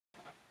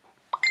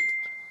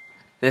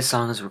This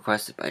song is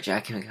requested by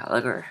Jackie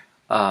McGallagher.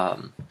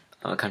 I'm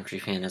a country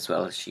fan as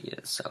well as she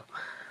is, so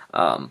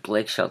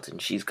Blake Shelton,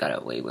 She's Got a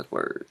Way with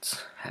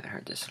Words. Haven't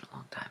heard this in a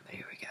long time, but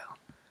here we go.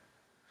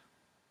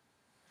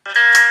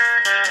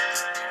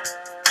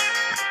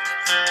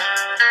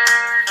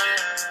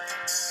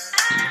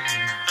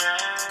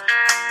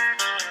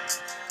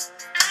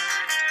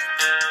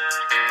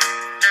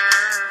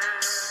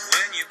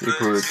 We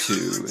put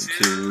two and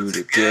two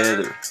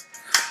together,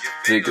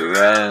 figure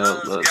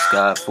out love's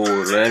got 4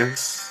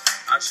 letters.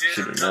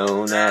 Should've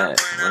known that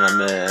when I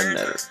met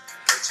her.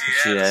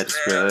 She had to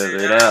spell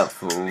it out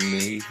for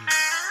me.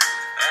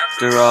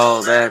 After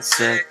all that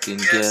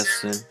second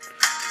guessing,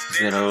 it's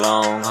been a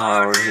long,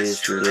 hard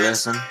history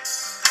lesson.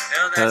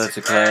 Cut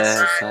to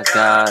class, I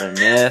got an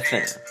F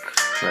in,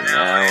 but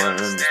now I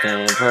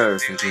understand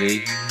perfectly.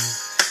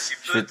 She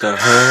put the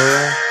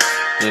her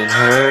in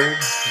her,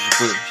 she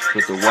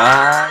put the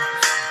Y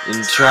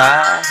in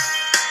try,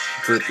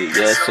 she put the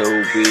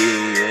S-O-B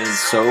in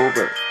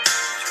sober,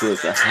 she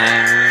put the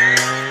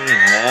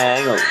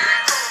hangover,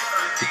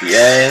 put the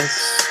X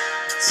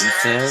in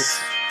sex,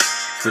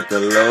 put the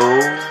low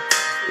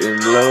in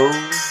low,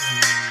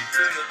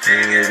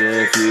 and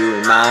if you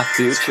in my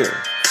future,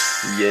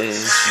 yeah,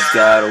 she's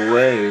got a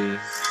way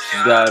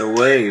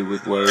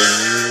with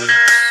words.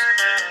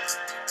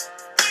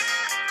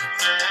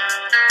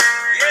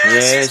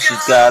 Yeah,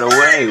 she's got a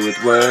way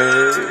with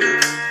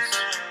words.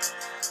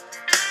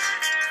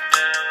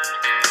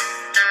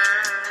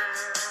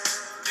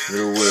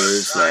 Little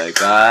words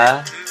like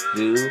I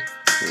do,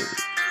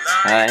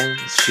 I'm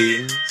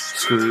cheating,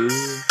 screwed.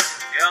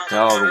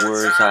 All the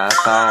words I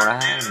thought I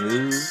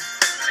knew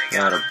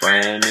got a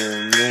brand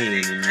new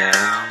meaning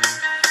now.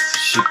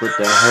 She put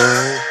the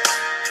her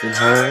in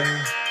her,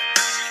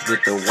 she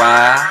put the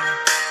Y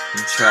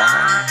in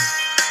try,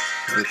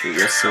 she put the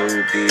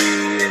S-O-B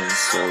in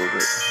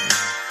sober,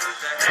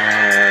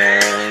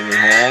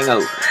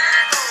 hangover,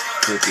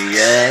 put the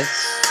X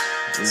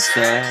in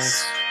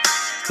sex,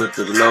 put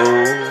the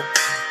low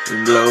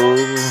in low,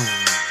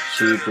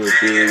 she put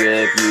big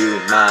F-U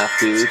in my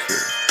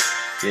future.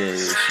 Yeah,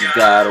 she's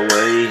got a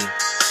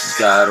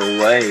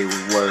way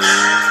with words.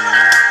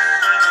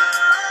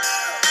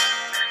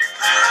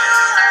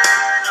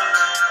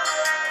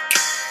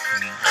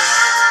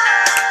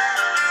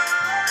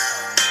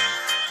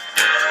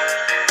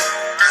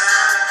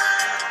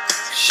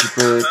 She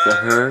put the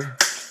her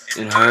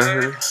in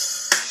her,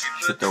 she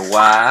put the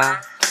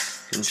Y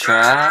in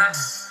try,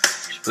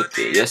 she put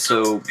the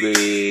S-O-B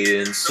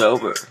in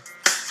sober,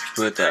 she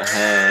put the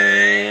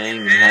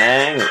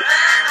hangover,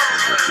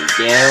 she put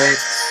the X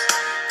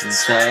in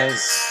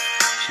sex,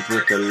 she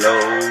put the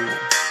low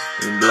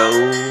in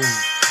blow,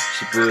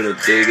 she put a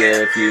big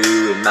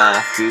F-U in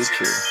my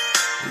future.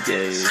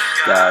 Yeah, she's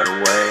got a way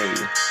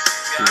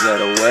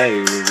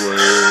with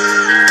words.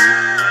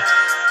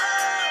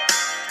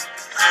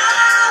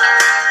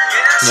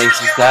 Yeah,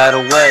 she's got a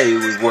way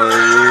with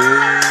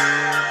words.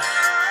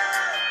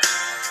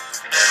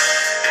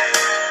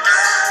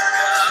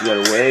 She got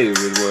a way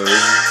with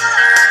words.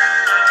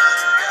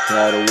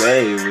 Got a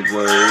way with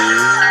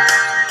words.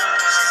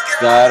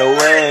 Got a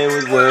way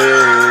with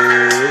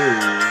words.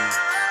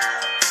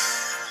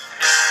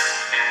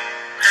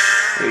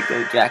 There you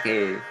go,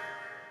 Jackie.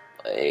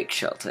 Blake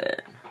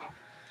Shelton.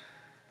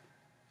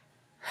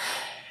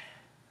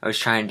 I was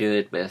trying to do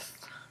it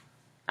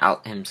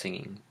without him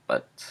singing,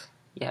 but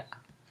yeah.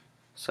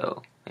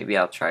 So maybe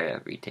I'll try a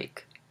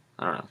retake.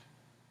 I don't know.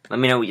 Let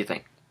me know what you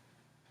think.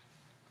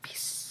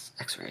 Peace.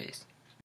 Xrayz.